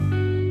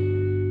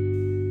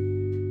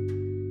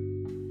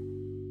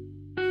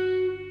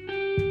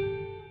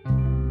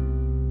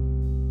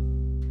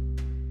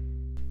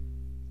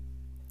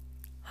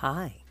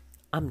Hi,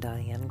 I'm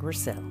Diane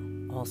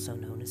Grissel, also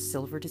known as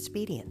Silver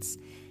Disobedience,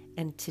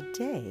 and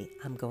today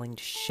I'm going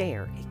to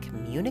share a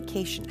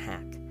communication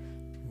hack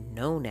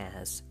known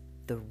as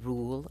the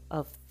Rule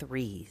of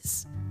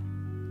Threes.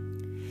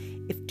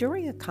 If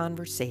during a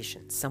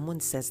conversation someone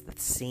says the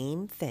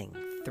same thing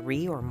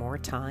 3 or more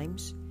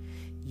times,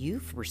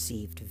 you've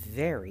received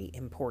very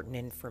important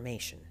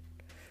information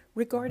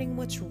regarding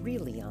what's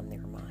really on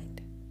their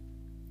mind.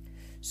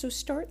 So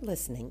start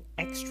listening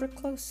extra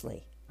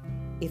closely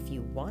if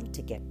you want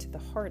to get to the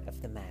heart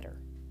of the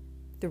matter,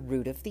 the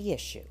root of the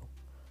issue,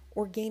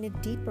 or gain a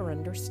deeper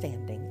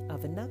understanding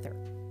of another.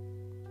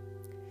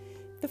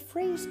 The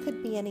phrase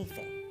could be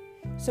anything,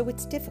 so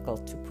it's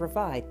difficult to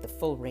provide the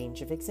full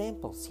range of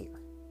examples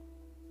here.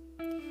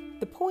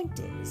 The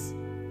point is,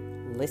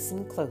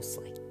 listen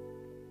closely.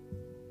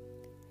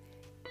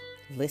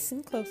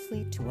 Listen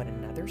closely to what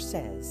another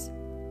says,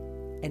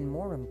 and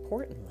more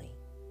importantly,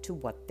 to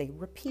what they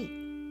repeat.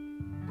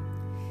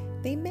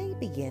 They may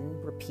begin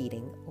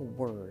repeating a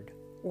word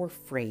or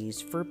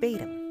phrase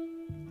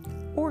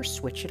verbatim, or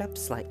switch it up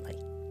slightly.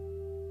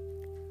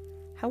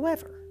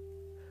 However,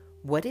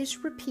 what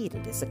is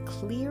repeated is a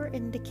clear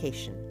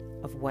indication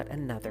of what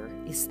another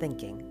is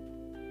thinking,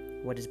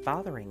 what is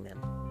bothering them,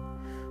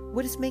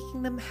 what is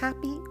making them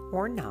happy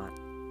or not,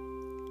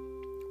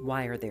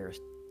 why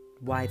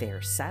they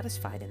are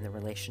satisfied in the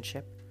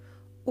relationship,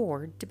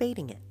 or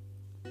debating it.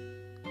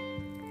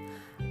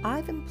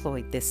 I've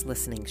employed this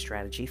listening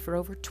strategy for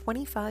over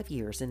 25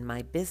 years in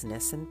my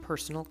business and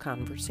personal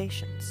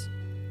conversations.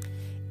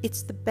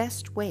 It's the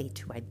best way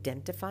to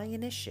identify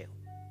an issue,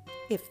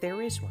 if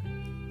there is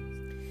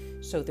one,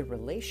 so the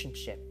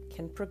relationship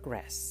can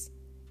progress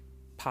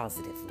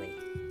positively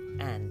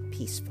and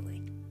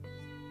peacefully.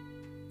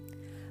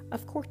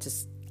 Of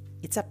course,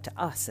 it's up to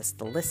us as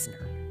the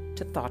listener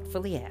to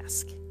thoughtfully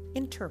ask,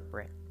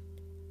 interpret,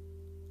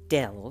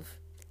 delve,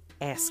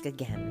 ask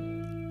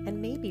again,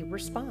 and maybe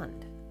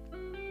respond.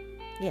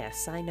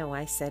 Yes, I know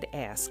I said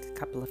ask a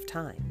couple of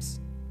times.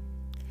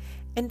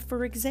 And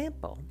for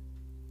example,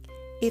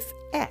 if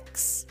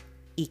X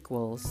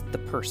equals the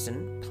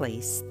person,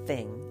 place,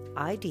 thing,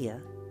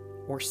 idea,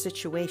 or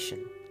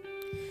situation,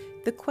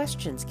 the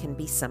questions can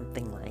be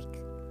something like,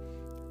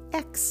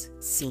 X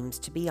seems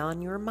to be on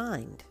your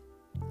mind.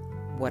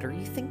 What are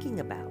you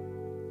thinking about?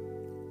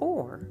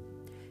 Or,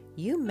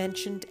 you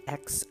mentioned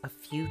X a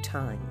few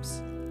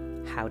times.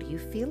 How do you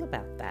feel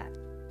about that?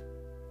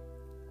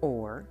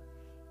 Or,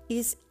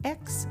 is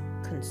X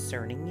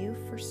concerning you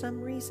for some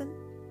reason?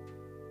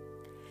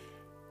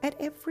 At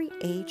every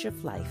age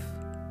of life,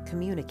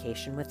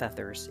 communication with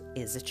others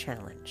is a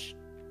challenge.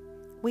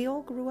 We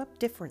all grew up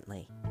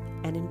differently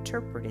and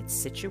interpreted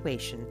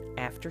situation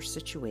after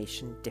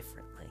situation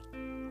differently.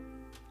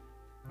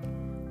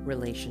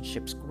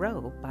 Relationships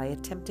grow by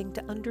attempting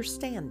to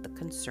understand the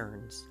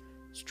concerns,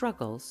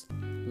 struggles,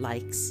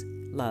 likes,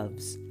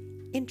 loves,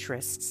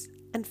 interests,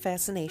 and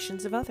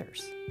fascinations of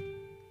others.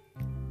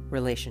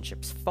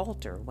 Relationships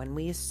falter when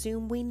we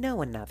assume we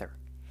know another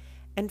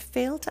and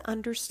fail to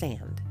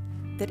understand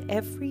that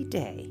every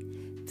day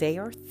they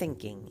are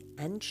thinking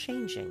and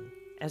changing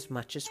as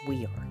much as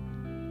we are,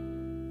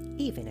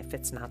 even if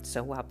it's not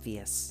so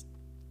obvious.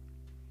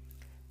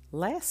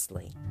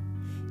 Lastly,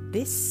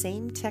 this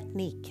same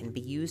technique can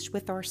be used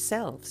with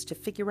ourselves to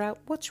figure out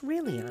what's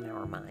really on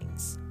our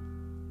minds.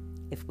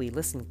 If we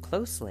listen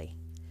closely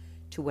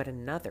to what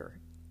another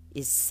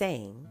is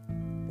saying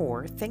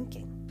or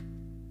thinking.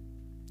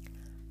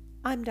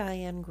 I'm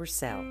Diane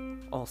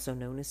Grissel, also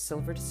known as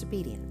Silver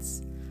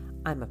Disobedience.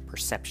 I'm a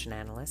perception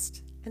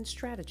analyst and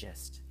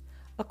strategist,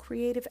 a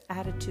creative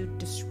attitude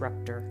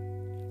disruptor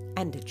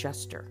and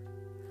adjuster.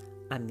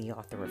 I'm the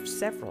author of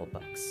several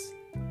books.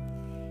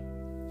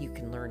 You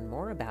can learn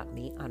more about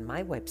me on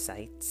my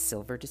website,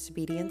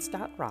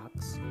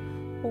 silverdisobedience.rocks,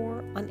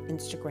 or on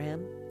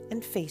Instagram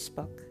and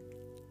Facebook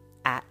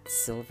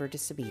 @Silver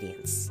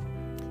Disobedience.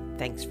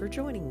 Thanks for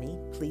joining me.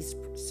 Please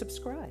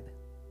subscribe.